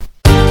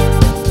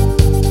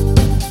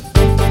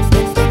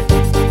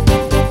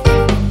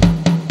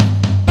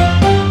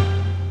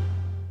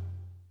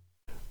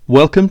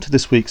Welcome to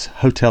this week's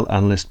Hotel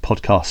Analyst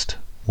podcast.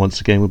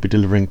 Once again, we'll be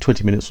delivering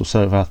 20 minutes or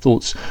so of our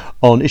thoughts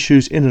on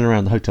issues in and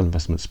around the hotel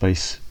investment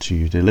space to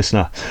you, dear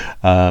listener.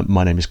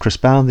 My name is Chris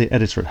Bown, the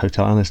editor at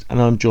Hotel Analyst,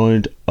 and I'm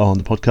joined on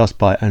the podcast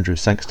by Andrew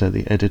Sangster,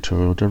 the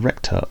editorial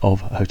director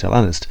of Hotel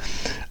Analyst.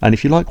 And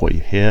if you like what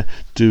you hear,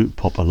 do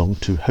pop along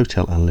to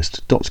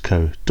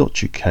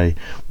hotelanalyst.co.uk,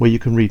 where you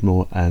can read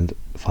more and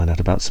find out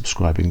about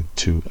subscribing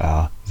to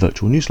our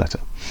virtual newsletter.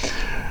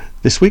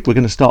 This week we're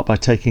going to start by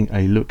taking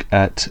a look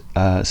at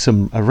a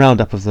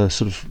roundup of the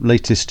sort of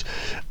latest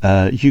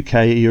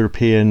UK,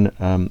 European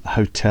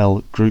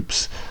hotel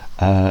groups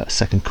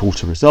second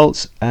quarter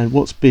results and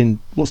what's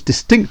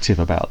distinctive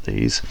about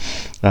these.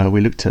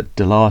 We looked at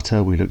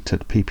Dalata, we looked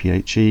at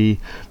PPHE,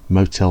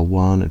 Motel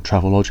One and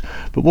Travelodge,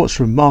 but what's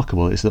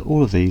remarkable is that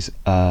all of these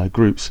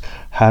groups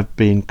have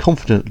been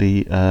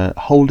confidently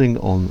holding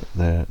on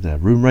their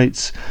room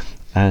rates.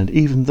 And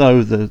even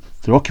though their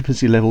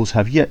occupancy levels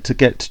have yet to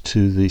get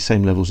to the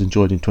same levels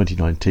enjoyed in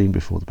 2019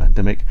 before the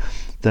pandemic,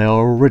 they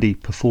are already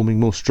performing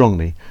more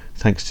strongly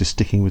thanks to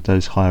sticking with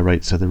those higher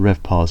rates, so the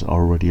RevPARs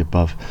are already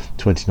above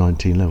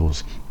 2019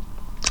 levels.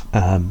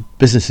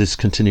 Businesses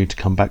continue to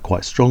come back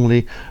quite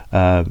strongly,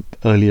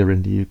 earlier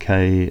in the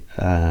UK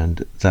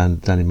and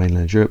than in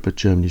mainland Europe, but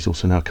Germany is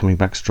also now coming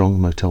back strong.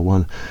 Motel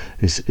One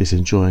is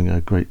enjoying a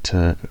great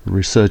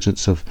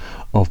resurgence of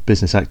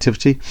business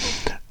activity,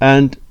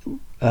 and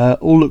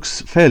all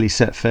looks fairly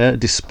set fair,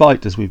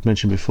 despite, as we've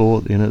mentioned before,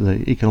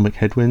 the economic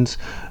headwinds.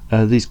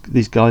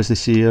 These guys, the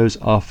CEOs,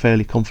 are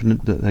fairly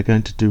confident that they're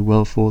going to do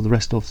well for the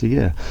rest of the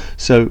year.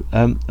 So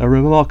a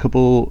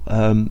remarkable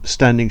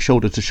standing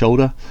shoulder to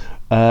shoulder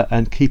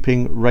and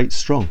keeping rates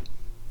strong.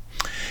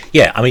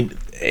 Yeah, I mean,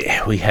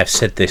 we have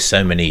said this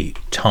so many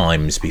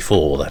times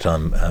before that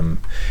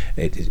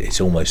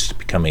it's almost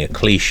becoming a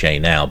cliche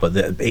now, but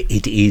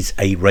it is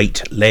a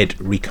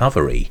rate-led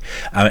recovery,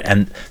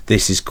 and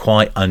this is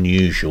quite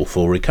unusual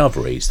for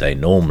recoveries. They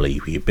normally,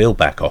 you build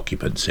back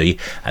occupancy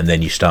and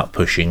then you start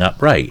pushing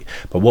up rate,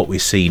 but what we've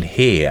seen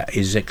here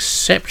is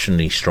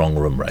exceptionally strong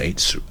room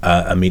rates.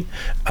 I mean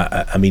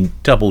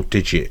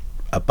double-digit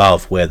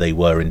above where they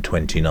were in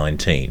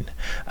 2019,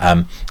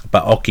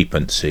 but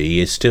occupancy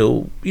is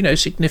still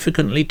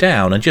significantly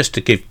down. And just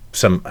to give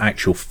some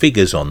actual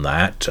figures on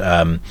that,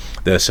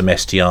 there are some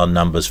STR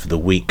numbers for the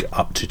week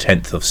up to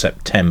 10th of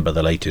September,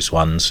 the latest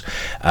ones.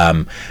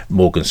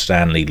 Morgan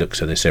Stanley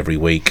looks at this every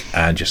week,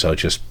 and I'll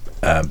just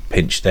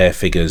pinch their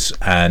figures,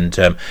 and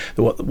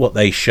what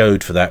they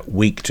showed for that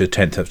week to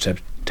 10th of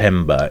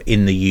September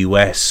in the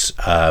US,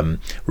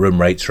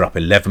 room rates are up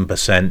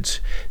 11%,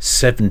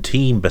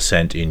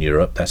 17% in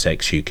Europe, that's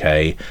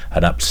ex-UK,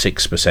 and up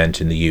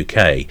 6% in the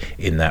UK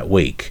in that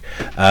week.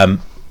 But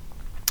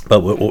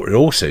what we're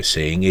also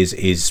seeing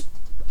is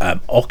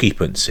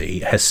occupancy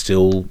has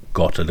still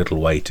got a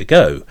little way to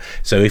go.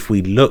 So if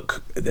we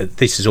look,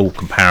 this is all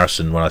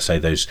comparison. When I say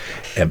those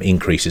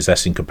increases,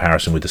 that's in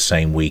comparison with the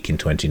same week in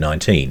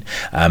 2019.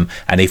 And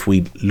if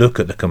we look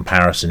at the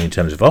comparison in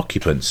terms of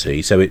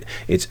occupancy, so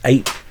it's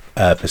 8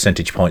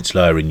 percentage points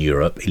lower in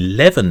Europe,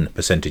 11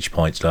 percentage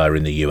points lower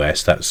in the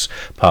US. That's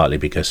partly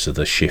because of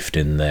the shift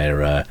in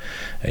their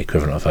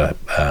equivalent of a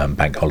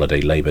bank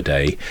holiday, Labour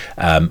Day,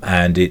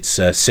 and it's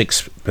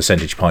 6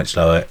 percentage points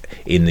lower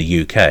in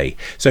the UK.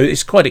 So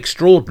it's quite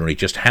extraordinary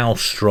just how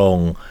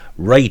strong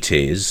rate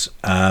is,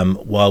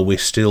 while we're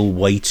still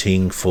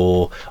waiting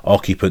for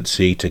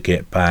occupancy to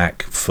get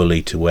back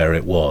fully to where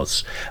it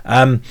was.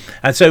 And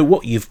so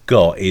what you've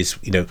got is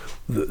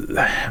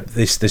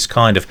this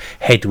kind of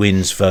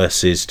headwinds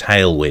versus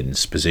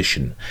tailwinds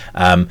position,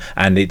 and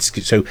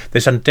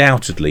there's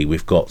undoubtedly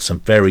we've got some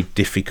very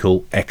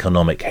difficult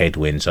economic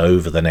headwinds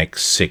over the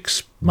next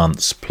 6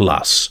 months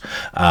plus.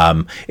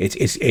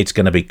 It's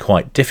going to be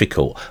quite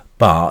difficult,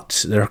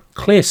 but there are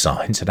clear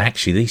signs that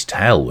actually these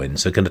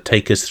tailwinds are going to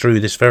take us through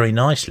this very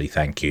nicely,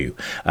 thank you.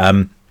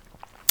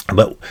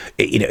 But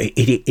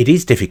it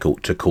is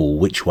difficult to call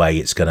which way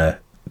it's going to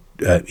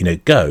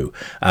go.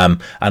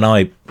 And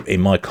I,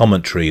 in my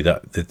commentary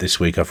that this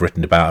week I've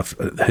written about,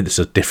 there's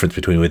a difference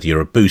between whether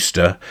you're a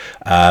booster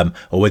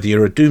or whether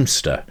you're a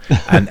doomster.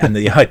 And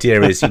the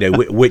idea is,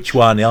 which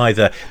one,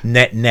 either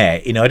net.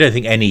 I don't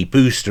think any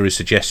booster is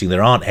suggesting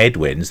there aren't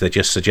headwinds. They're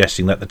just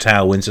suggesting that the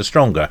tailwinds are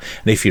stronger.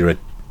 And if you're a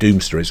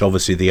doomster, it's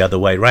obviously the other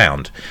way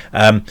round.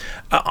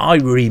 I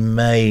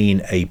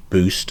remain a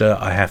booster,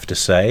 I have to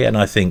say, and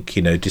I think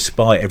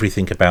despite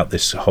everything about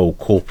this whole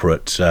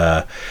corporate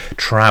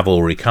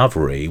travel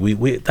recovery,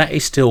 we that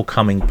is still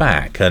coming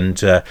back,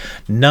 and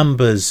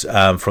numbers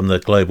from the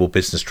Global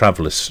Business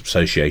Travel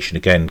Association,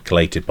 again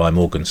collated by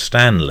Morgan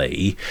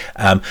Stanley,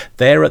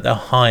 they're at the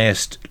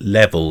highest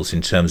levels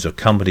in terms of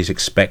companies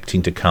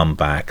expecting to come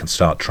back and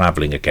start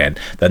travelling again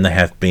than they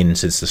have been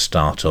since the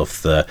start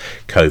of the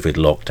COVID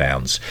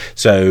lockdowns.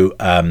 So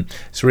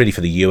it's really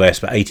for the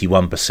US, but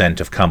 81%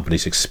 of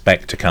companies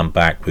expect to come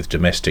back with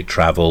domestic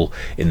travel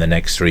in the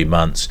next 3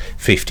 months,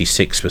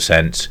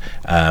 56%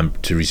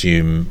 to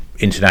resume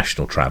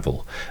international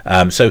travel.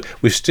 So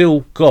we've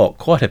still got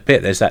quite a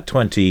bit. There's that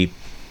 20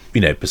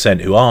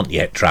 percent who aren't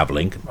yet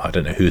travelling. I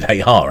don't know who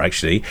they are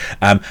actually,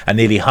 and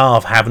nearly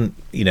half haven't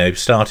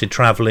started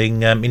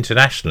travelling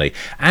internationally.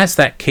 As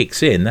that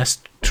kicks in,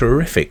 that's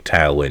terrific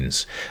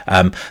tailwinds.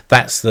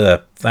 That's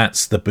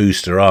the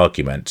booster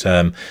argument.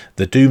 The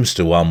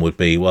doomster one would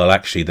be, well,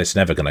 actually, that's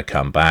never going to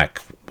come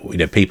back.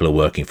 People are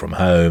working from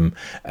home.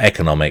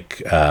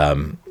 Economic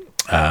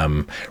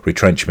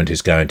retrenchment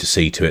is going to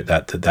see to it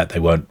that they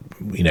won't.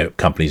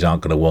 Companies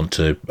aren't going to want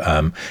to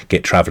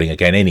get travelling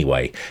again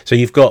anyway. So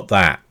you've got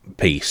that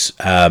piece.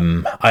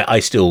 I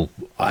still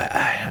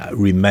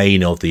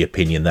remain of the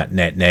opinion that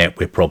net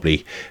we're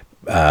probably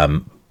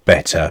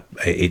better.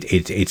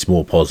 It's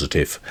more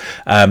positive.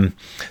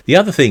 The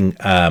other thing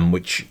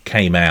which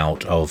came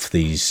out of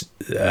these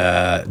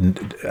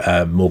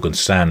Morgan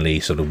Stanley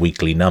sort of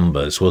weekly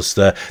numbers was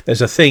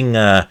there's a thing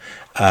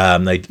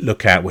they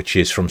look at which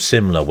is from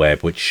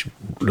SimilarWeb, which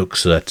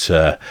looks at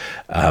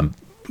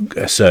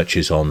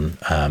searches on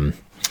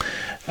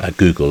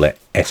Google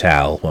et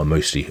al. Well,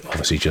 mostly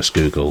obviously just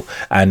Google,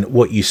 and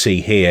what you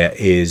see here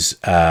is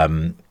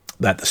that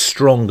the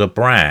stronger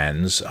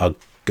brands are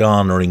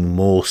garnering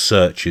more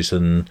searches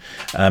than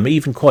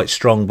even quite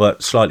strong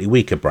but slightly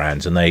weaker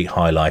brands, and they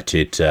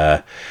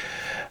highlighted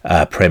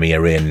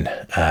Premier Inn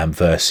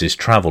versus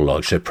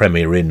Travelodge. So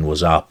Premier Inn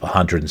was up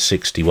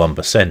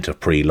 161% of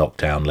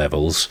pre-lockdown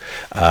levels,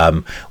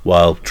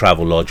 while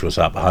Travelodge was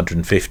up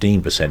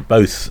 115%.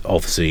 Both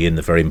obviously in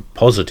the very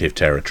positive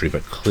territory,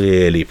 but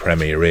clearly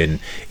Premier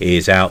Inn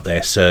is out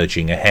there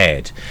surging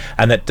ahead.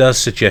 And that does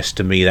suggest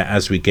to me that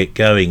as we get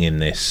going in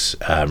this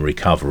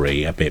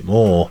recovery a bit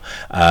more,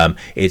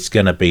 it's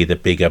going to be the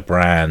bigger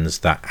brands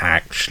that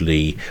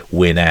actually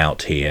win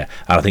out here.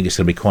 And I think it's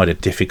going to be quite a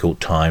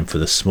difficult time for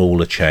the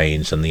smaller chains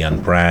and the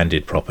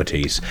unbranded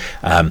properties,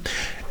 not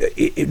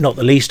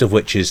the least of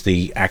which is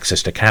the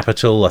access to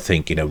capital. I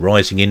think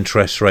rising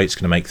interest rates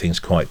going to make things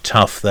quite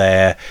tough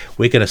there.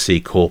 We're going to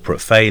see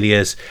corporate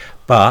failures.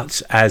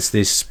 But as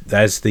these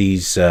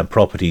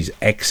properties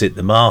exit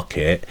the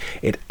market,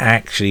 it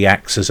actually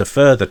acts as a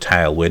further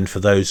tailwind for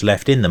those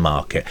left in the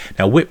market.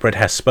 Now, Whitbread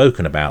has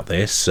spoken about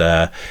this.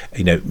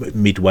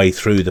 Midway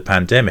through the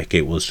pandemic,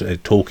 it was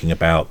talking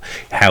about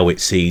how it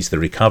sees the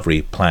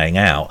recovery playing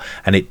out,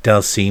 and it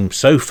does seem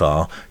so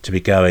far to be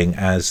going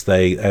as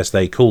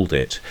they called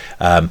it.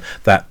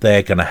 That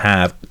they're going to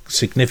have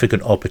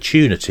significant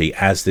opportunity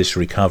as this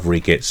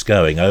recovery gets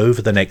going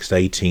over the next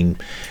 18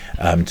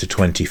 to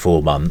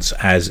 24 months,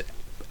 as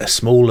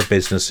smaller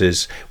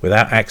businesses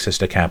without access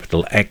to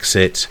capital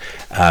exit.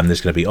 There's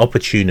going to be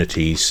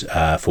opportunities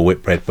for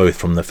Whitbread, both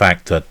from the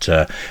fact that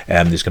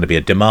there's going to be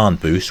a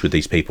demand boost with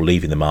these people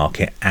leaving the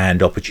market,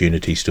 and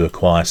opportunities to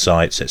acquire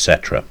sites,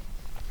 etc.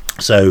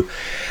 So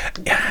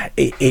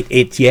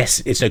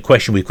yes, it's no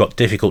question we've got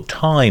difficult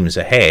times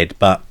ahead,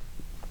 but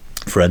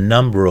for a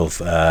number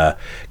of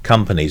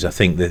companies, I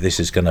think that this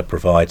is going to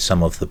provide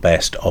some of the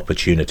best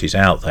opportunities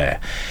out there.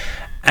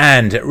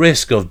 And at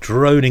risk of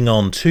droning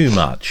on too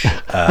much,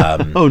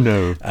 oh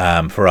no,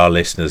 for our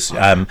listeners,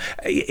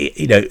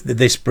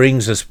 this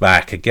brings us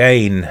back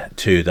again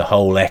to the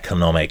whole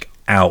economic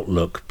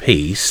outlook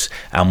piece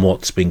and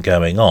what's been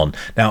going on.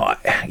 Now,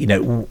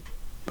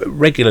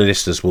 regular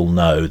listeners will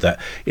know that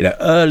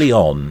early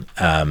on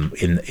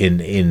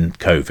in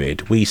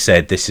COVID, we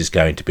said this is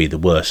going to be the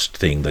worst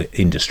thing the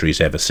industry's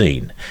ever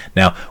seen.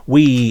 Now,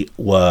 we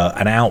were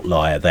an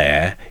outlier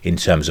there in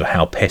terms of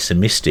how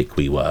pessimistic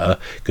we were,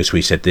 because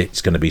we said that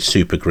it's going to be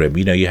super grim.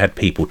 You had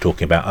people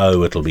talking about,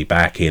 it'll be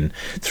back in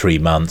 3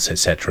 months,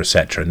 etc.,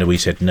 etc. And we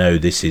said, no,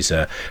 this is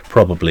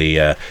probably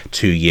a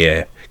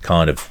 2-year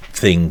kind of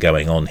thing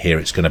going on here.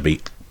 It's going to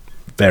be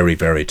very,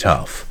 very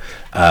tough.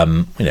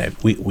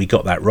 We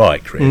got that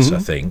right, Chris. Mm-hmm. I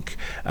think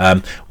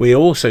we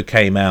also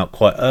came out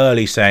quite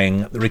early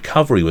saying the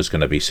recovery was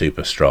going to be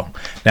super strong.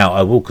 Now,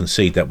 I will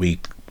concede that we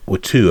were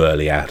too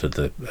early out of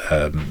the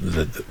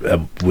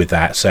with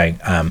that saying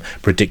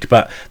predict,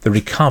 but the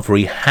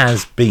recovery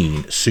has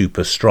been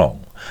super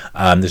strong.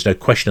 There's no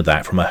question of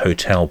that from a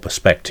hotel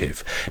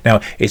perspective. Now,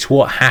 it's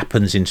what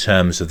happens in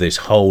terms of this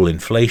whole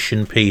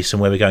inflation piece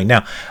and where we're going.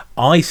 Now,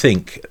 I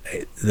think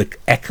the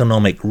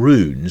economic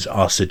runes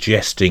are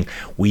suggesting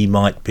we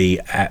might be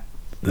at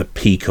the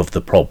peak of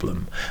the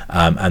problem,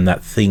 and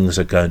that things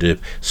are going to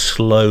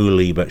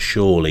slowly but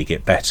surely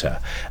get better.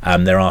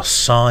 There are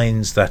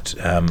signs that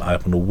I'm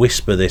going to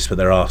whisper this, but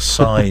there are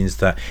signs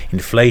that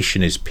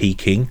inflation is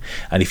peaking.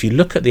 And if you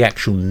look at the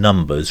actual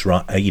numbers,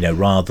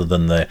 rather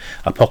than the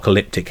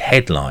apocalyptic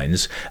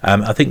headlines,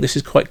 I think this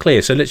is quite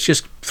clear. So let's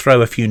just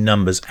throw a few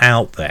numbers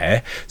out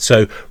there.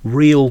 So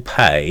real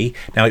pay,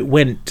 now it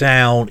went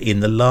down in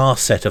the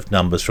last set of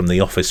numbers from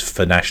the Office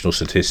for National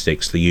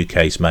Statistics, the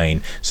UK's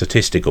main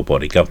statistical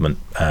body, government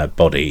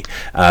body.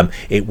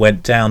 It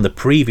went down, the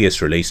previous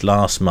release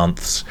last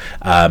month's,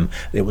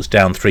 it was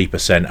down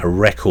 3%, a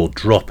record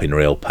drop in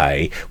real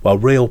pay, while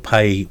real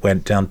pay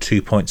went down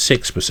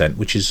 2.6%,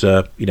 which is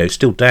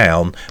still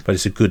down, but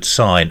it's a good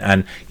sign.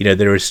 And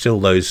there is still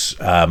those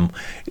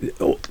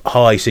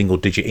high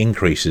single-digit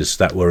increases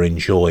that were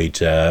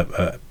enjoyed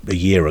a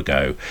year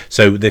ago.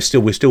 So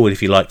we're still,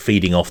 if you like,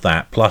 feeding off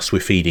that. Plus, we're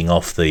feeding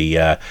off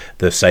the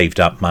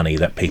saved-up money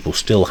that people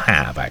still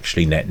have,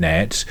 actually,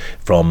 net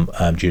from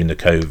during the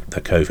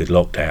COVID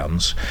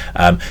lockdowns.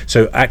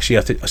 So actually,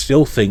 I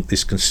still think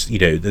this,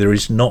 there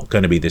is not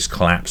going to be this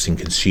collapse in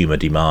consumer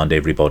demand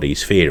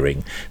everybody's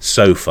fearing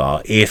so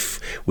far, if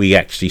we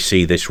actually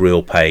see this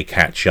real pay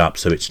catch up,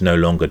 so it's no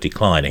longer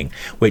declining,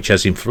 which,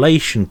 as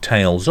inflation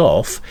tails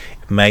off,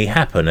 may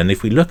happen. And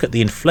if we look at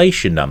the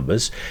inflation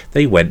numbers,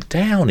 they went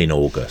down in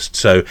August.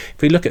 So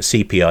if we look at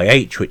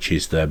CPIH, which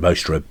is the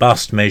most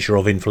robust measure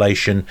of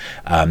inflation,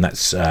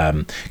 that's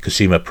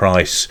consumer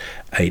price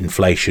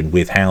inflation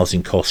with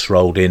housing costs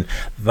rolled in,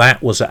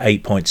 that was at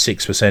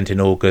 8.6%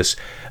 in August,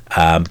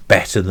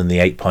 better than the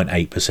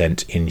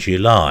 8.8% in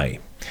July.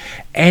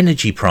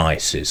 Energy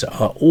prices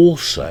are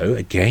also,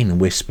 again,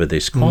 whisper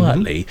this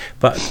quietly,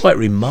 but quite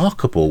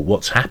remarkable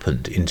what's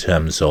happened in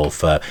terms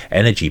of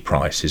energy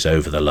prices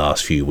over the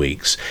last few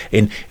weeks,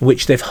 in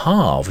which they've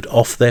halved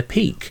off their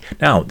peak.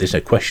 Now, there's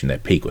no question their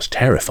peak was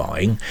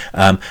terrifying,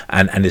 and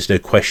there's no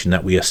question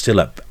that we are still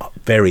at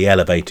very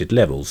elevated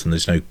levels, and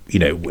there's no,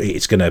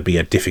 it's going to be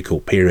a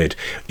difficult period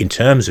in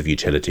terms of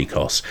utility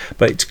costs,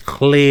 but it's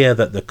clear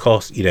that the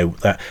cost,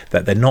 that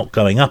they're not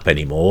going up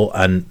anymore,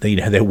 and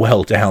they're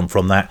well down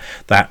from that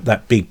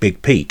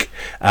big peak.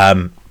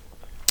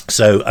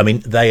 So, I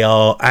mean, they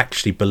are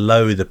actually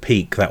below the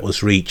peak that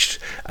was reached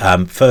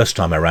first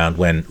time around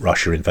when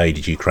Russia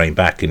invaded Ukraine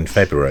back in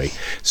February.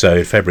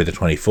 So February the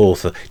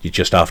 24th,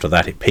 just after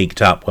that, it peaked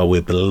up. Well,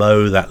 we're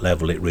below that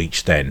level it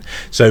reached then.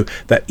 So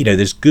that,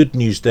 there's good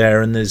news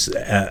there. And there's,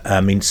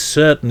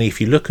 certainly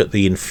if you look at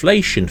the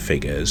inflation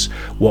figures,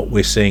 what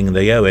we're seeing,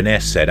 the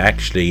ONS said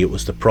actually it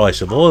was the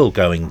price of oil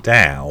going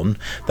down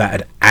that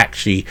had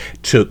actually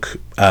took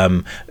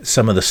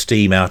some of the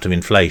steam out of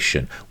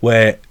inflation.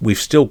 Where we've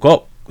still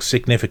got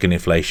significant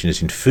inflation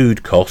is in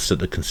food costs at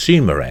the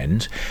consumer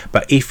end,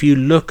 but if you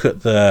look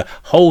at the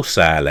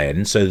wholesale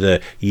end, so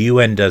the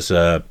UN does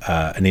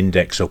an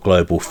index of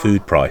global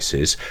food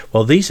prices,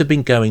 well, these have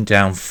been going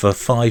down for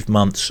 5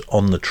 months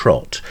on the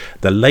trot.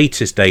 The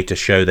latest data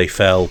show they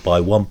fell by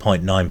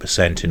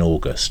 1.9% in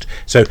August.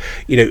 So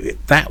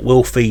that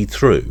will feed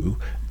through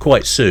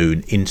quite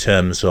soon in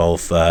terms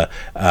of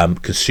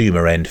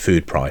consumer end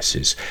food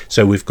prices.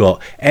 So we've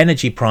got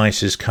energy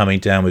prices coming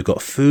down, we've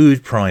got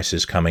food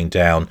prices coming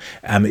down,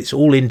 it's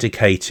all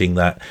indicating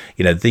that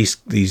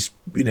these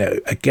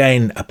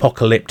again,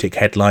 apocalyptic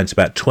headlines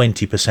about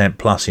 20%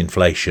 plus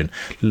inflation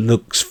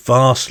looks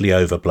vastly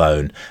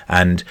overblown,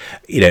 and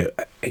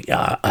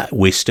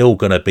we're still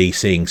going to be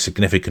seeing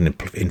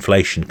significant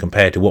inflation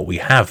compared to what we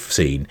have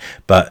seen,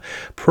 but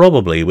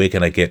probably we're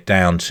going to get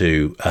down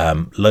to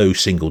low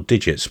single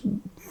digits.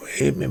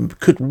 It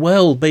could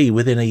well be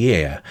within a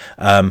year.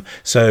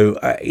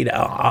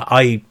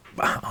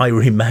 I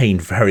remain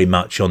very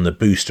much on the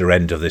booster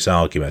end of this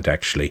argument,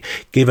 actually,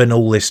 given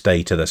all this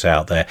data that's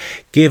out there,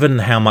 given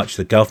how much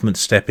the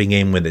government's stepping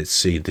in with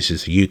this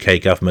is the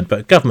UK government,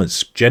 but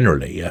governments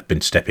generally have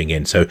been stepping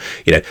in. So,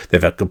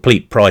 they've a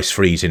complete price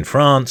freeze in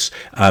France.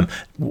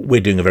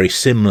 We're doing a very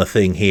similar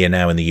thing here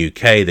now in the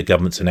UK. The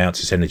government's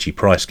announced its energy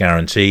price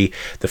guarantee.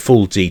 The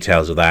full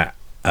details of that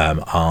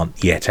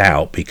aren't yet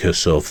out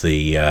because of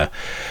they've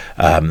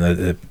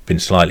been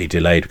slightly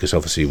delayed because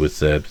obviously with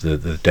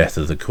the death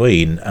of the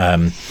Queen,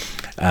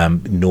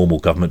 normal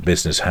government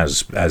business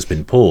has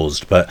been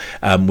paused, but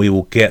we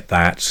will get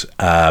that,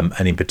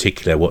 and in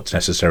particular what's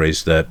necessary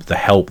is the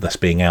help that's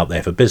being out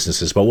there for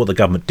businesses. But what the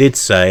government did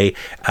say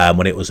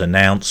when it was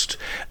announced,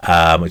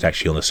 it was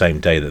actually on the same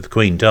day that the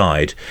Queen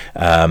died,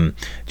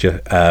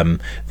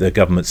 the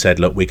government said,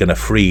 look, we're going to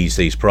freeze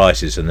these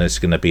prices, and there's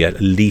going to be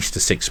at least a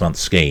 6-month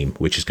scheme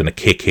which is going to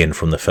kick in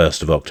from the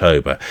 1st of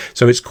October.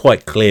 So it's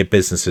quite clear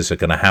businesses are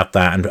going to have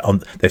that,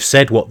 and they've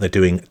said what they're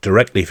doing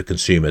directly for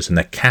consumers, and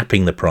they're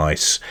capping the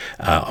price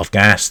of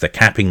gas, they're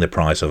capping the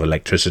price of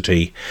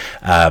electricity.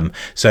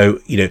 So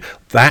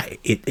that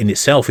in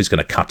itself is going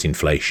to cut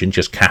inflation,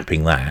 just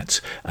capping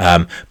that,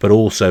 but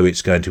also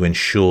it's going to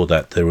ensure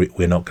that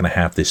we're not going to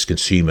have this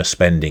consumer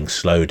spending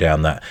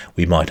slowdown that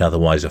we might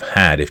otherwise have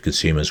had if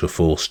consumers were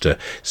forced to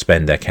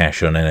spend their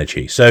cash on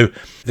energy. So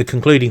the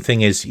concluding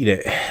thing is,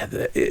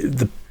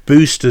 the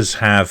boosters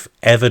have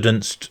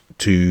evidenced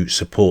to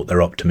support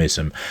their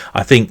optimism.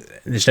 I think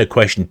there's no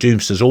question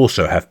doomsters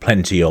also have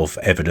plenty of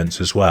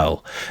evidence as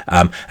well,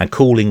 and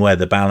calling where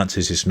the balance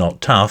is not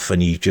tough,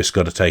 and you've just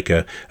got to take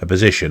a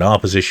position. Our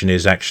position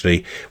is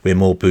actually we're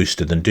more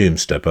booster than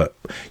doomster, but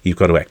you've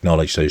got to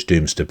acknowledge those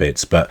doomster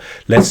bits. But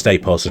let's stay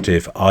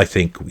positive. I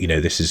think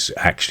this is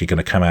actually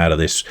going to come out of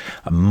this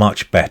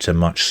much better,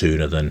 much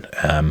sooner than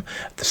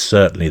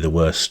certainly the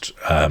worst,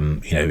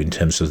 in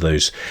terms of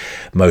those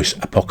most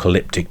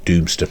apocalyptic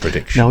doomster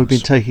predictions. Now we've been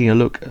taking a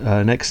look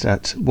next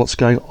at what's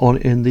going on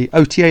in the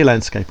OTA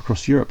landscape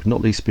across Europe,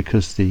 not least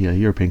because the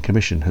European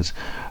Commission has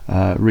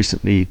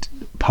recently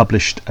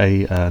published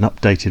an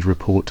updated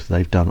report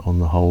they've done on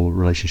the whole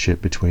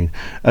relationship between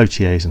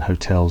OTAs and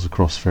hotels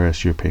across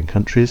various European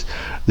countries.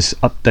 This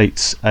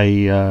updates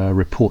a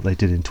report they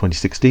did in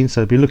 2016,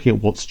 so they've been looking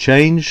at what's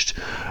changed.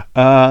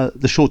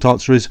 The short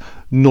answer is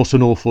not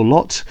an awful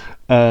lot.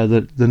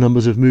 The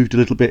numbers have moved a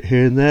little bit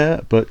here and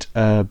there, but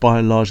by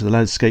and large the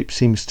landscape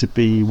seems to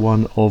be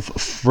one of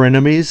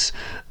frenemies.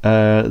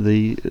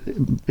 The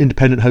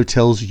independent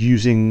hotels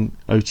using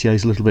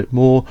OTAs a little bit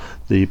more,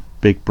 the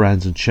big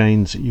brands and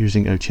chains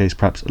using OTAs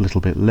perhaps a little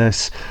bit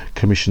less.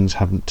 Commissions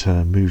haven't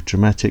moved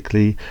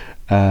dramatically,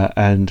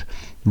 and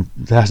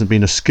there hasn't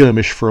been a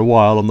skirmish for a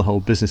while on the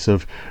whole business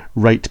of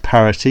rate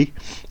parity,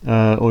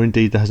 or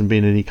indeed there hasn't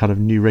been any kind of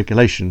new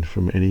regulation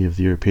from any of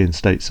the European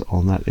states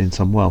on that in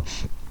some while.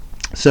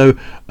 So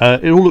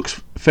it all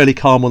looks fairly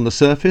calm on the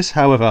surface.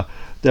 However,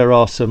 there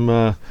are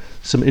some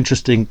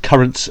interesting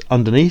currents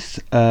underneath,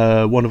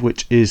 one of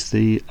which is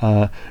the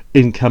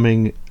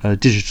incoming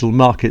Digital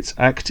Markets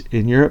Act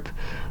in Europe,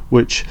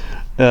 which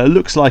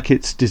looks like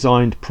it's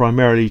designed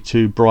primarily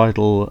to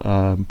bridle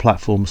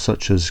platforms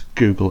such as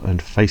Google and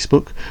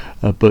Facebook,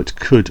 but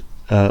could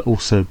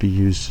also be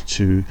used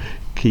to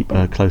keep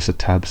closer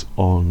tabs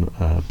on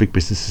big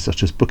businesses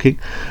such as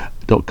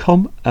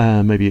Booking.com,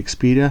 maybe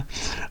Expedia.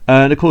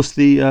 And of course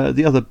the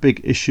other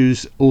big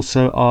issues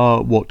also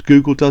are what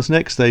Google does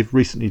next. They've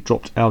recently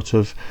dropped out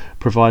of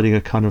providing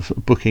a kind of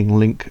booking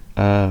link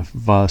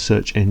via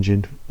search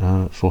engine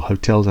for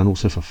hotels and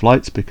also for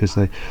flights, because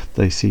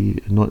they see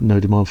no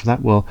demand for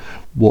that. Well,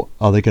 what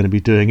are they going to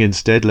be doing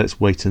instead? Let's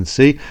wait and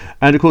see.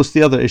 And of course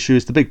the other issue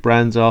is the big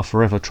brands are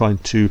forever trying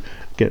to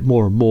get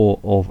more and more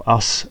of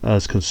us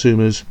as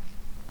consumers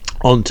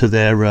onto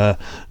their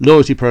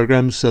loyalty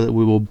programs, so that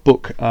we will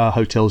book our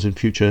hotels in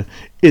future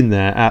in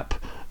their app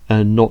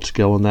and not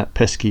go on that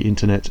pesky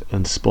internet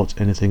and spot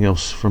anything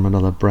else from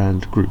another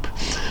brand group.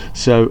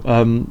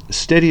 So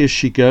steady as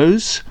she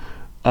goes,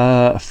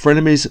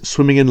 frenemies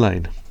swimming in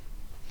lane.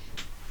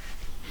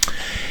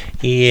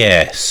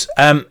 Yes,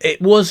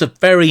 it was a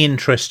very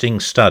interesting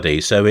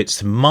study. So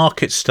it's a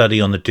market study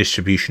on the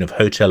distribution of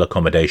hotel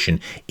accommodation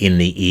in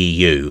the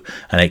EU,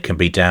 and it can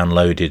be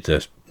downloaded.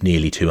 The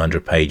nearly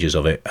 200 pages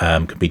of it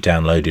can be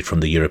downloaded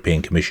from the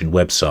European Commission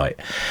website.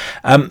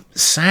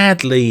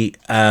 Sadly,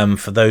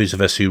 for those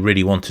of us who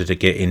really wanted to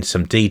get in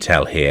some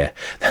detail here,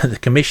 the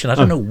Commission, I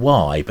don't know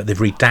why, but they've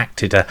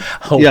redacted a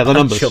whole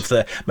bunch of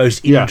the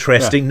most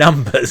interesting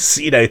numbers.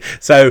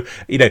 So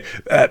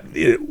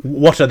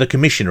what are the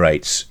Commission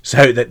rates?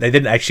 So that they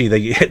didn't actually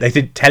they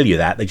didn't tell you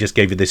that. They just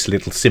gave you this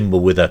little symbol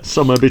with a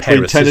somewhere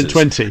between 10 and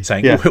 20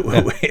 saying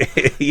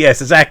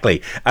yes,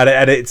 exactly.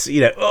 And it's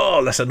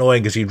that's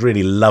annoying, because you'd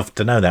really love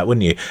to know that,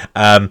 wouldn't you?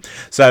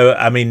 So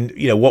I mean,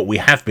 what we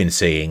have been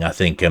seeing, I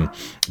think,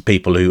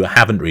 people who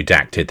haven't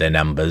redacted their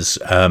numbers,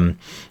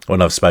 when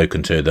I've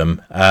spoken to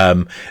them,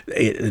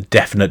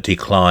 definite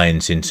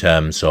declines in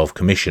terms of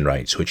commission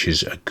rates, which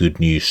is a good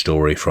news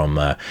story from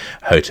a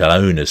hotel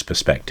owners'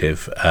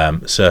 perspective,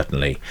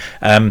 certainly.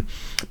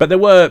 But there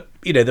were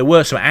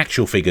some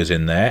actual figures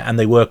in there, and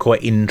they were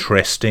quite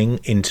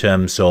interesting in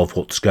terms of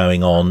what's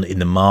going on in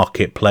the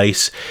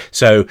marketplace.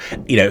 So,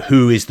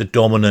 who is the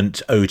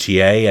dominant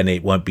OTA? And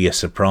it won't be a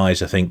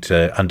surprise, I think,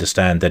 to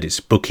understand that it's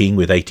Booking,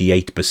 with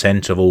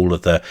 88% of all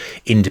of the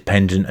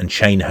independent and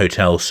chain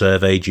hotels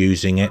surveyed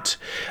using it.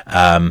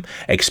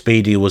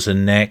 Expedia was the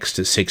next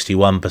at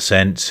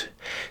 61%.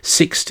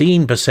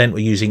 16% were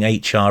using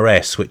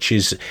HRS, which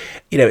is,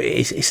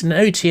 it's an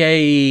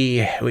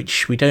OTA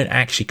which we don't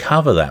actually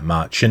cover that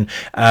much, and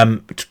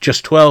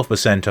just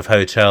 12% of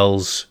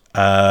hotels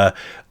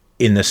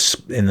in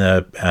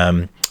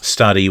the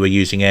study were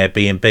using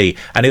Airbnb,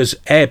 and it was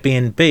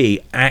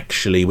Airbnb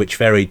actually which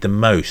varied the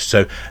most.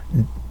 So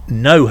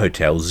no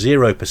hotels,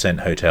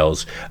 0%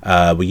 hotels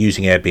were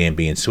using Airbnb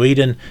in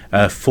Sweden,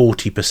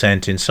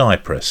 40% in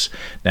Cyprus.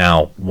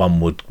 Now, one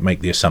would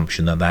make the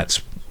assumption that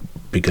that's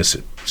because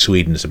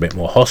Sweden is a bit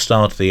more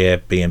hostile to the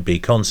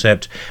Airbnb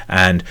concept,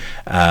 and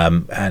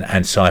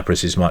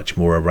Cyprus is much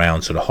more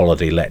around sort of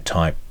holiday let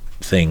type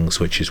things,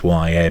 which is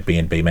why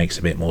Airbnb makes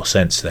a bit more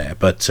sense there.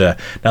 But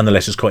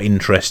nonetheless, it's quite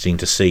interesting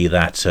to see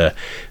that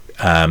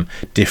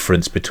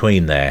difference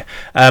between there.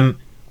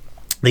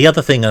 The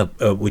other thing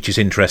which is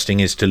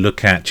interesting is to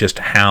look at just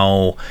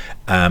how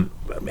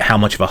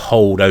much of a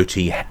hold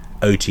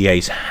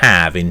OTAs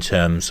have in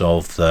terms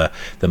of the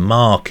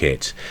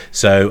market.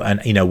 So,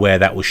 and where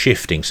that was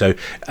shifting. So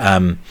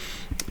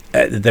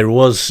there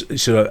was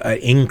sort of an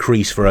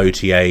increase for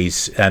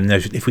OTAs, and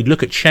if we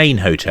look at chain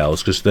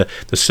hotels, because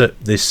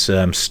this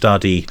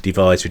study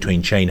divides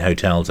between chain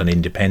hotels and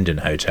independent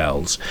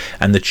hotels,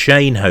 and the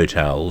chain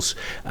hotels,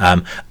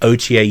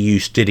 OTA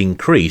use did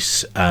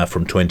increase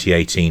from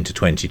 2018 to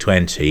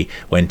 2020,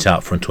 went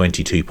up from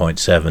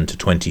 22.7 to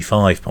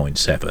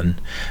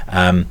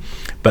 25.7,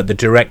 but the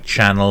direct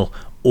channel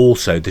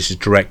also, this is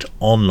direct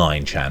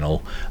online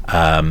channel,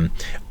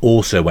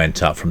 also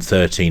went up from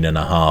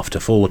 13.5% to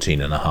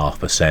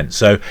 14.5%.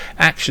 So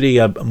actually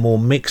a more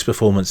mixed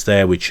performance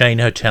there with chain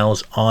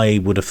hotels. I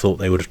would have thought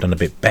they would have done a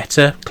bit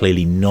better.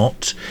 Clearly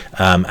not.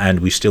 And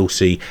we still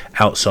see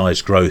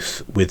outsized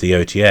growth with the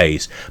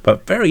OTAs.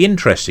 But very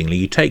interestingly,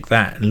 you take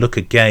that and look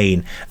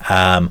again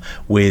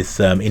with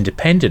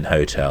independent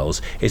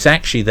hotels. It's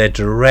actually their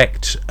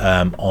direct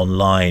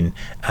online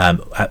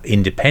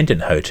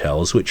independent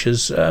hotels which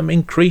has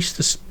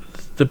increased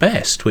the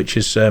best, which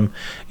is so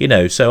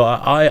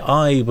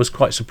I was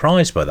quite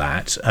surprised by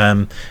that,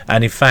 and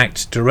in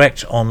fact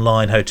direct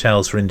online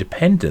hotels for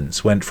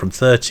independents went from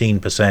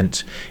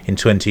 13% in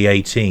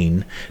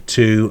 2018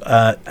 to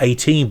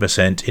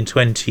 18% in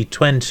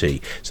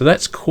 2020, so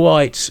that's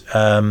quite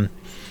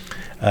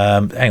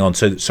hang on,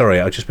 so sorry,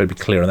 I just better be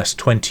clear, and that's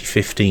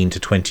 2015 to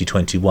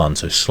 2021,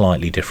 so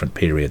slightly different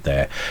period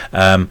there.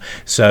 But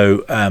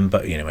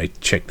I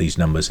check these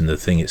numbers in the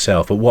thing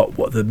itself. But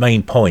what the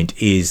main point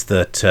is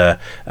that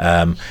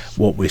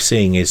what we're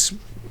seeing is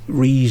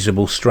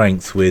reasonable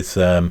strength with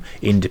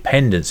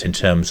independents in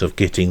terms of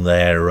getting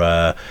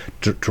their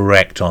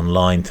direct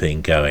online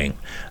thing going.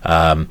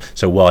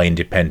 So why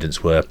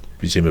independents were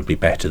presumably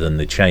better than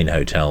the chain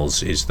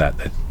hotels is that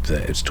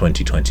it's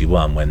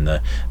 2021 when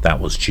that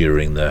was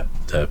during the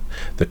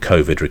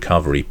COVID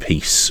recovery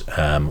piece,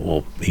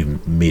 or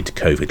even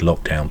mid-COVID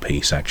lockdown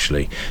piece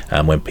actually,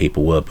 when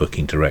people were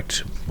booking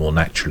direct more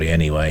naturally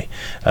anyway.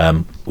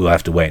 We'll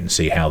have to wait and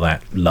see how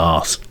that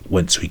lasts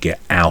once we get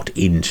out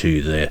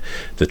into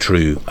the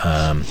true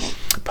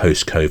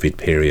post-COVID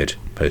period,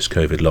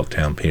 post-COVID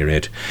lockdown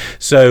period.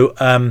 So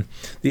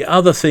the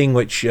other thing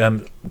which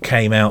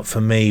came out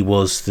for me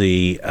was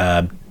the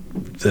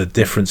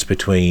difference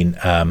between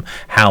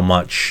how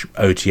much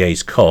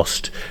OTAs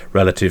cost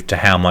relative to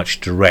how much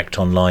direct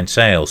online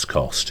sales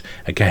cost.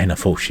 Again,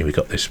 unfortunately, we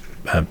got this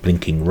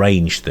blinking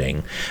range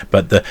thing,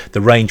 but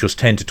the range was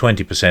 10 to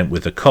 20%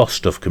 with the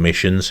cost of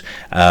commissions.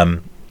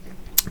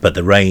 But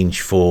the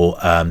range for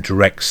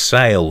direct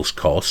sales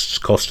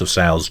cost of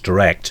sales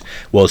direct,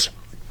 was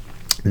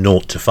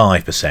 0 to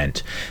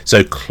 5%.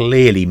 So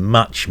clearly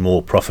much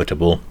more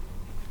profitable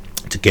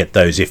to get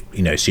those, if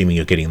assuming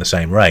you're getting the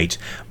same rate,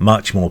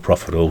 much more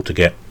profitable to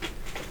get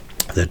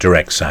the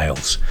direct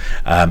sales.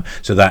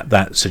 So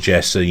that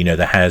suggests that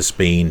there has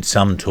been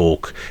some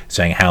talk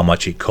saying how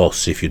much it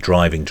costs if you're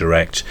driving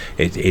direct.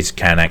 It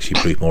can actually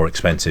prove more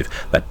expensive.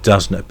 That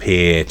doesn't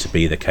appear to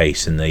be the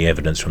case in the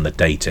evidence from the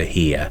data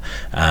here,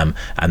 and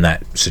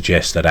that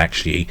suggests that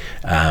actually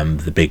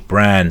the big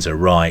brands are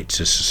right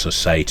to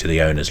say to the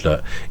owners,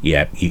 look,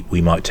 yeah, we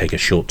might take a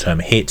short-term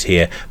hit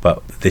here,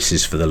 but this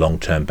is for the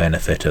long-term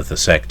benefit of the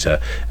sector,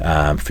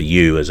 for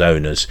you as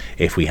owners,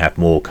 if we have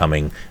more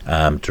coming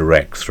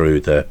direct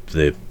through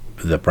the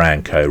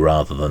brand co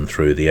rather than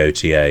through the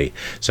OTA.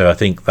 So I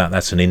think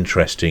that's an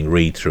interesting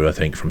read through, I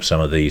think, from some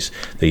of these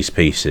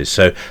pieces.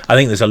 So I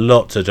think there's a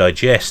lot to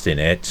digest in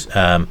it.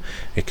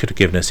 It could have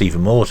given us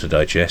even more to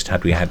digest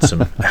had we had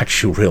some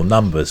actual real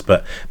numbers,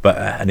 but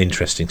an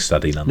interesting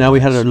study nonetheless. Now we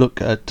had a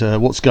look at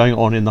what's going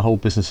on in the whole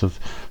business of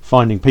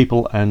finding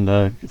people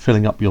and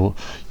filling up your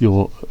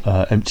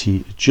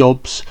empty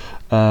jobs.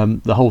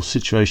 The whole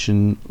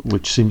situation,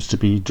 which seems to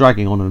be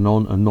dragging on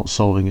and not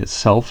solving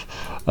itself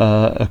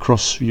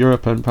across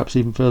Europe and perhaps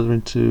even further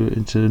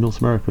into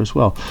North America as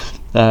well.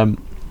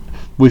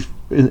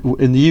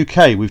 In the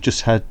UK, we've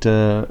just had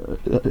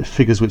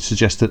figures which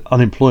suggest that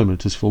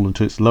unemployment has fallen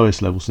to its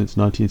lowest level since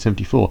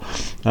 1974,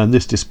 and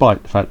this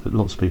despite the fact that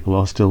lots of people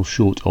are still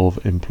short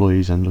of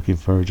employees and looking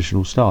for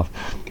additional staff.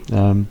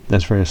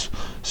 There's various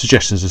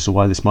suggestions as to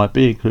why this might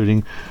be,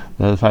 including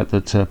the fact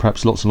that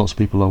perhaps lots and lots of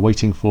people are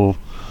waiting for.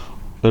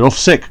 They're off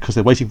sick because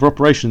they're waiting for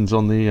operations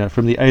on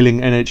from the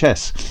ailing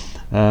NHS.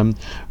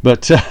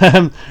 But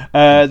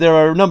there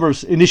are a number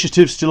of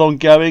initiatives still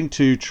ongoing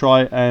to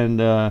try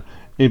and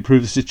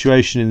improve the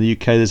situation in the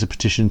UK. There's a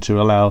petition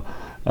to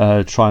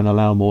try and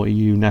allow more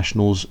EU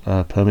nationals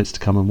permits to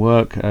come and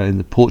work.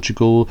 In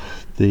Portugal,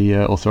 the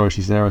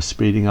authorities there are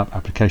speeding up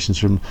applications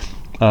from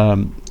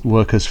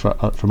workers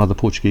from other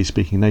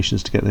Portuguese-speaking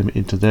nations to get them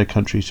into their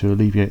country to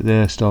alleviate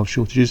their staff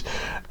shortages.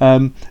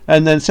 And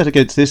then set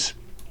against this,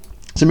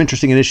 some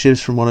interesting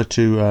initiatives from one or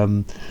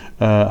two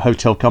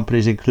hotel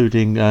companies,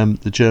 including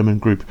the German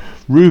group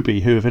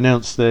Ruby, who have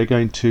announced they're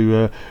going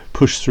to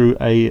push through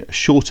a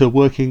shorter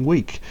working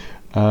week.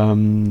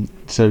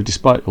 So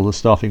despite all the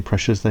staffing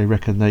pressures, they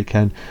reckon they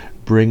can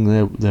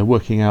bring their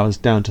working hours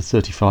down to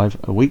 35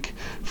 a week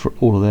for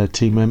all of their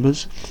team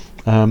members.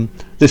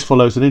 This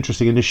follows an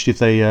interesting initiative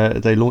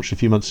they launched a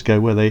few months ago,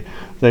 where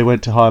they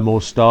went to hire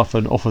more staff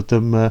and offered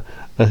them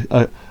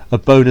a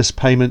bonus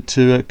payment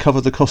to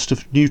cover the cost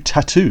of new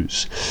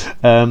tattoos,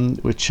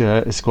 which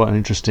is quite an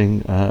interesting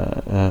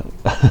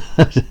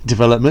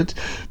development.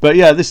 But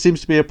yeah, this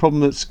seems to be a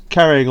problem that's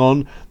carrying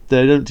on.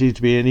 There don't seem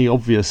to be any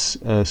obvious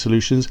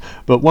solutions,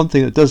 but one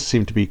thing that does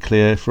seem to be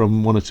clear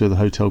from one or two of the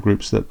hotel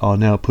groups that are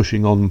now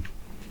pushing on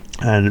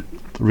and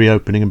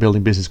reopening and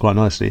building business quite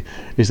nicely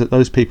is that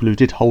those people who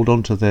did hold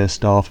on to their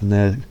staff and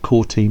their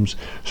core teams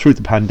through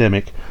the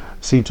pandemic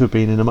seem to have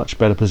been in a much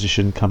better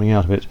position coming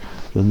out of it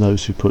than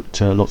those who put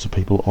lots of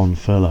people on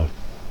furlough.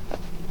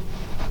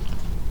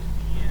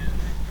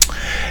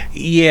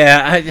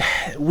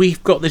 Yeah,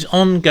 we've got this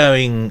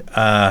ongoing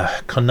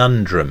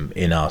conundrum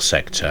in our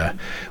sector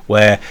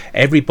where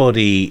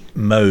everybody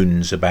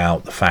moans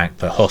about the fact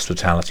that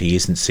hospitality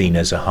isn't seen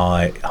as a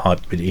high,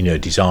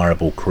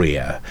 desirable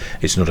career.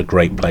 It's not a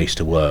great place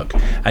to work,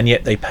 and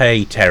yet they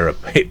pay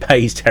it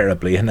pays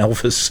terribly and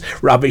offers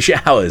rubbish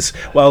hours.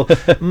 Well,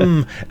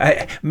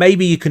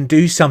 maybe you can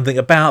do something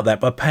about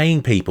that by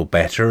paying people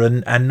better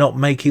and not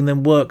making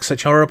them work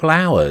such horrible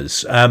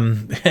hours.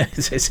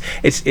 It's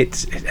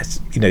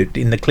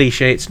in the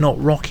cliche, it's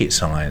not rocket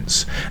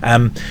science.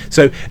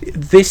 So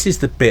this is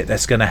the bit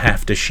that's going to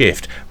have to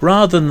shift,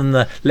 rather than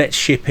the let's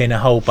ship in a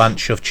whole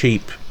bunch of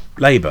cheap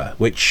labour,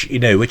 which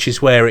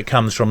is where it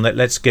comes from. That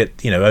let's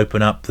get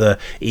open up the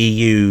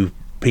EU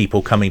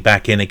people coming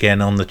back in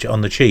again on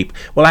the cheap.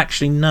 Well,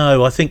 actually,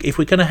 no. I think if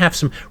we're going to have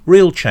some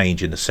real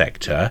change in the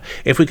sector,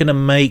 if we're going to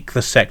make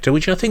the sector,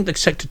 which I think the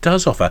sector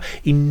does offer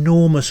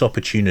enormous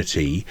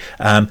opportunity,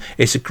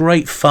 it's a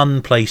great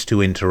fun place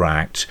to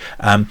interact.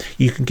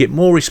 You can get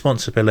more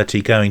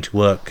responsibility going to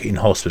work in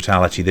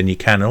hospitality than you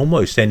can in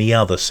almost any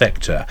other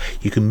sector.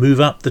 You can move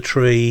up the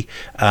tree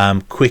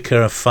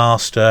quicker,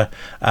 faster,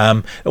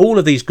 all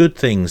of these good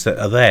things that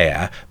are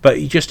there,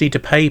 but you just need to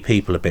pay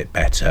people a bit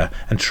better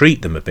and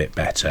treat them a bit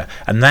better.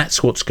 And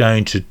that's what's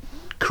going to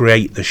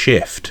create the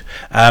shift.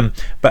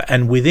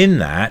 And within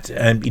that,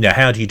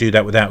 how do you do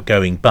that without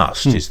going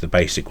bust is the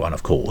basic one,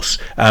 of course.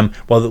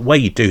 Well, the way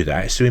you do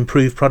that is to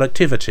improve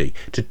productivity,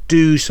 to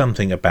do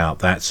something about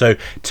that. So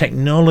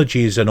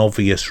technology is an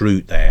obvious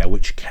route there,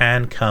 which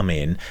can come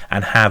in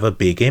and have a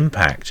big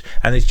impact.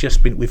 And it's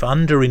just we've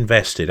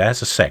underinvested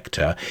as a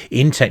sector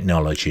in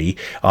technology.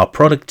 Our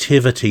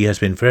productivity has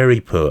been very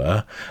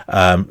poor,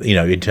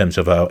 in terms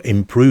of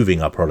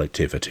improving our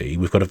productivity.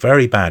 We've got a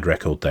very bad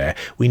record there.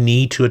 We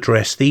need to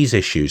address these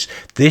issues.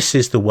 This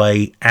is the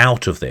way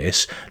out of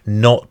this,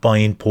 not by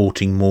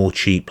importing more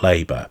cheap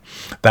labour.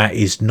 That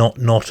is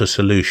not a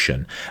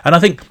solution. And I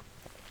think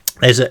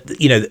there's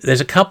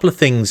a couple of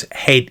things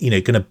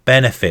going to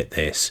benefit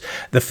this.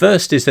 The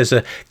first is there's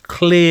a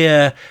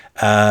clear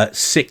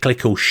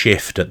cyclical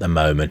shift at the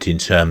moment in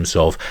terms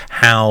of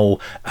how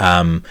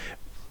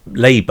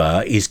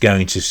labour is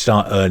going to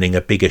start earning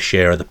a bigger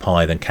share of the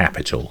pie than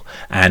capital,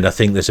 and I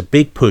think there's a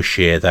big push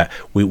here that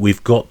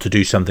we've got to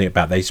do something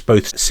about that. It's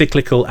both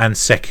cyclical and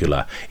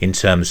secular in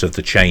terms of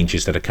the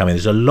changes that are coming.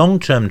 There's a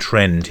long-term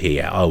trend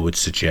here, I would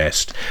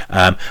suggest,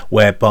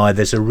 whereby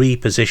there's a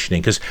repositioning,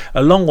 because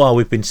a long while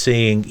we've been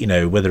seeing,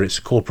 whether it's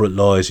corporate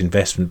lawyers,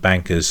 investment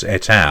bankers,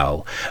 et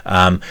al.,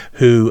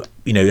 who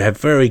have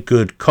very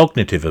good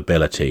cognitive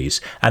abilities,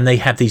 and they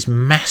have these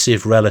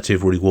massive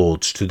relative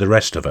rewards to the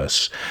rest of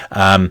us,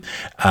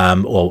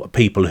 or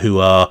people who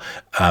are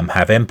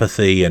have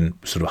empathy and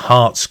sort of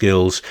heart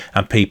skills,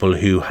 and people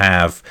who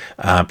have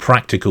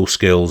practical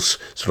skills,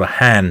 sort of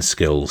hand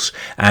skills.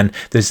 And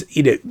there's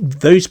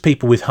those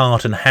people with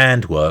heart and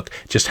hand work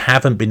just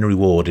haven't been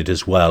rewarded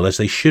as well as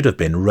they should have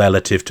been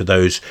relative to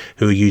those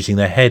who are using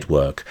their head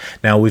work.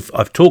 Now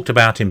I've talked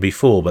about him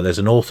before, but there's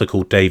an author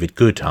called David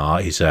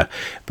Goodhart. He's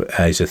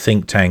a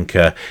think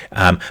tanker,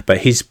 but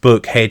his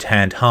book Head,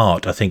 Hand,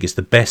 Heart, I think, is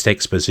the best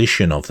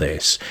exposition of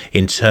this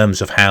in terms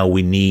of how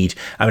we need.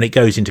 It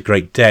goes into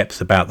great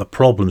depth about the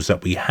problems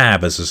that we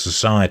have as a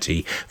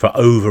society for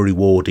over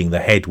rewarding the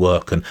head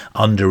work and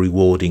under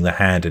rewarding the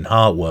hand and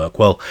heart work.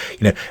 Well,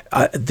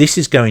 this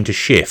is going to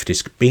shift.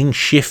 It's being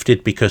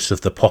shifted because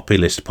of the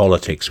populist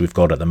politics we've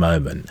got at the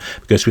moment,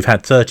 because we've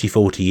had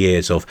 30-40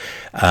 years of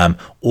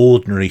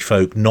ordinary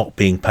folk not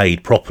being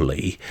paid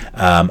properly,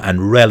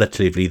 and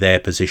relatively their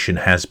position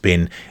has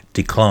been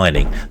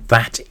declining.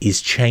 That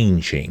is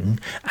changing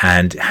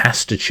and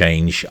has to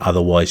change,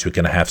 otherwise we're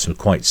going to have some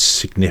quite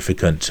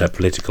significant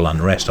political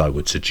unrest, I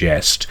would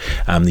suggest.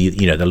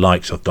 The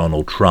likes of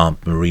Donald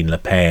Trump, Marine Le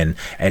Pen,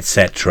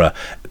 etc.,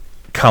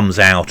 comes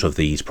out of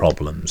these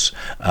problems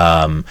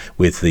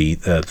with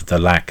the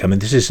lack.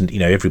 This isn't,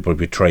 everybody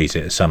betrays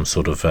it as some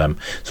sort of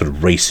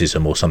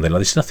racism or something like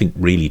this. There's nothing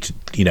really to,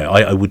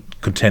 I would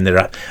contend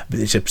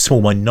it's a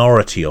small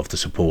minority of the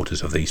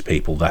supporters of these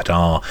people that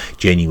are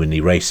genuinely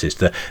racist.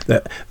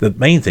 The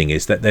main thing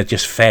is that they're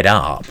just fed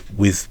up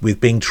with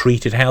being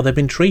treated how they've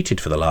been treated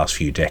for the last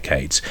few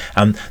decades,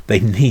 and they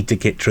need to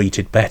get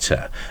treated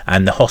better.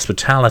 And the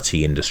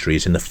hospitality industry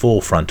is in the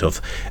forefront of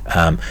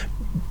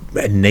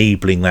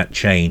enabling that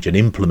change and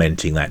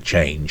implementing that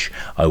change,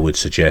 I would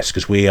suggest,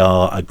 because we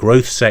are a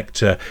growth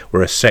sector.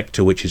 We're a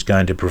sector which is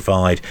going to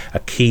provide a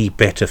key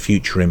better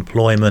future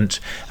employment,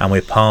 and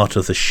we're part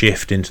of the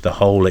shift into the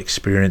whole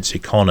experience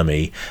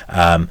economy,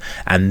 and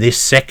this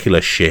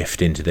secular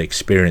shift into the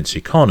experience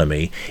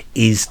economy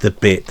is the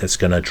bit that's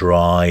going to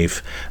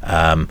drive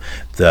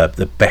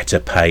the better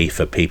pay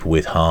for people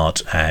with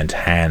heart and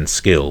hand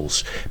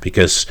skills,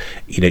 because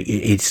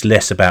it's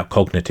less about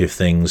cognitive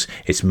things,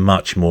 it's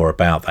much more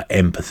about that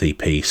empathy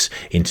piece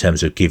in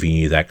terms of giving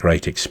you that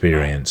great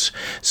experience.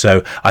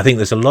 So I think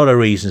there's a lot of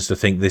reasons to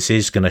think this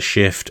is going to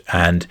shift,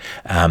 and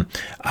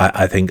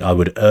I think I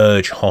would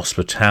urge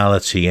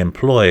hospitality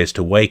employers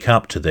to wake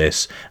up to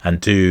this and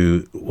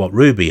do what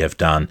Ruby have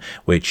done,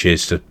 which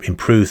is to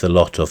improve the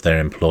lot of their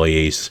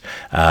employees.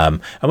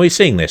 And we're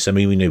seeing this. I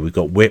mean, we know we've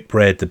got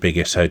Whitbread, the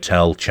biggest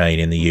hotel chain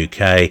in the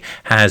UK,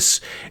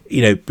 has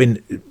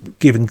been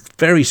giving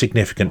very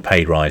significant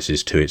pay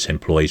rises to its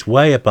employees,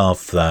 way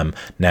above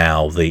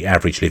now the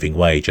average living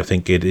wage. I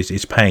think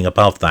it's paying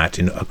above that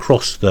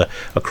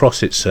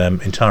across its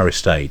entire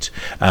estate.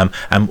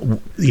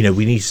 And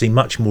we need to see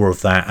much more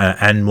of that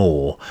and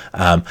more,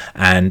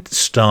 and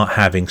start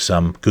having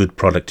some good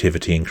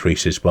productivity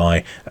increases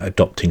by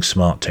adopting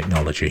smart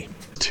technology.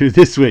 To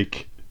this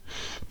week.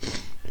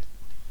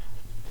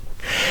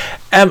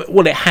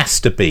 Well, it has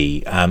to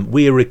be.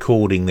 We're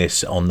recording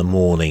this on the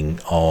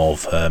morning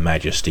of Her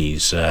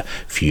Majesty's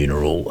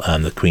funeral,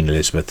 the Queen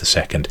Elizabeth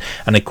II,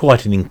 and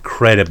quite an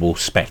incredible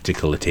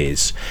spectacle it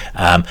is.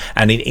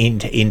 And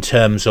in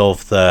terms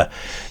of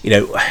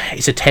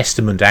it's a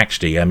testament,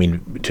 actually, I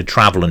mean, to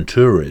travel and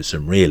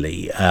tourism,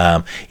 really,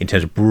 in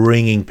terms of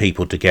bringing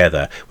people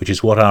together, which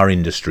is what our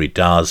industry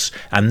does.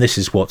 And this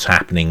is what's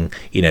happening,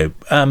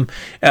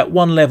 at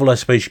one level, I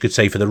suppose you could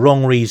say, for the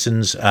wrong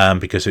reasons,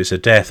 because it's a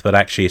death, but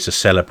actually it's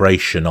a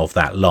celebration of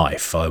that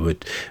life. I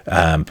would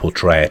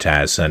portray it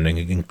as an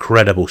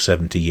incredible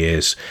 70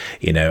 years,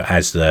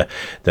 as the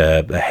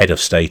head of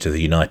state of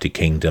the United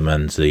Kingdom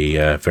and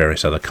the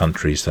various other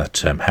countries that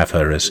have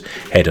her as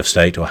head of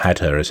state, or had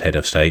her as head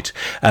of state.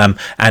 And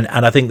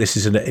I think this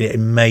is an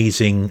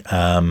amazing,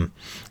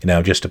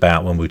 just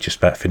about when we're just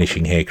about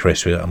finishing here,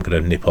 Chris, I'm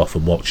going to nip off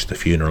and watch the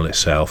funeral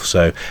itself.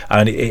 So,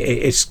 and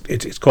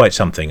it's quite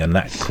something, and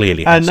that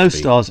clearly has and no to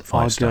be stars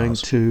 5 are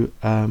stars. going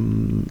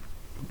to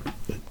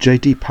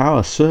JD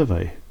Power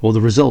survey, or the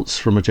results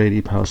from a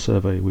JD Power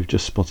survey we've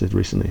just spotted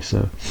recently.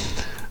 So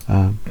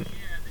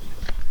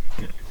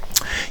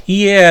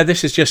yeah,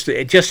 this is just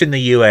in the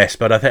US,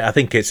 but I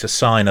think it's a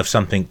sign of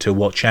something to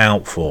watch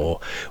out for,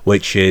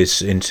 which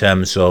is in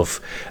terms of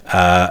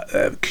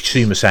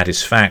consumer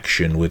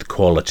satisfaction with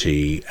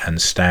quality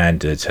and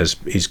standards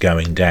is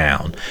going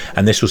down.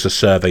 And this was a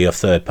survey of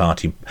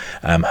third-party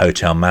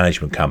hotel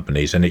management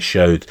companies, and it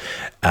showed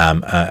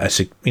a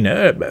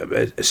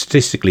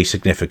statistically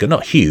significant,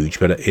 not huge,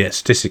 but a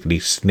statistically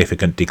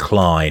significant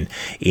decline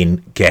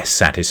in guest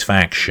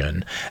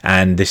satisfaction.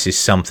 And this is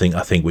something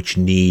I think which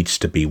needs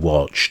to be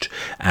watched.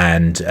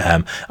 And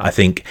I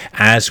think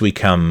as we're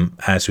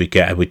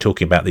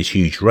talking about these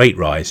huge rate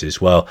rises,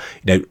 well,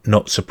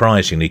 not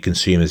surprisingly,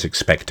 consumers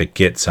expect to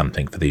get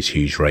something for these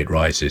huge rate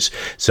rises.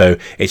 So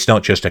it's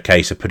not just a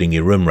case of putting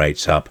your room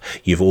rates up,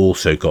 you've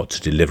also got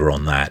to deliver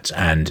on that,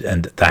 and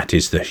that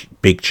is the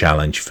big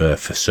challenge for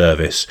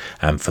service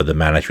and for the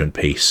management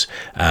piece.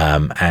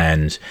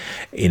 And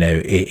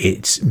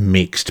it's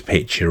mixed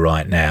picture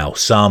right now.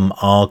 Some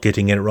are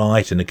getting it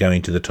right and are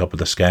going to the top of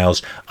the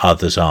scales,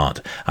 others aren't,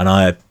 and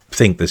I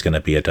think there's going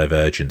to be a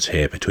divergence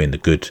here between the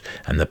good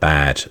and the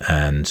bad,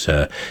 and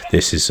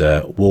this is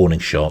a warning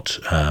shot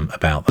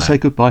about that. Say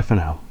goodbye for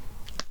now.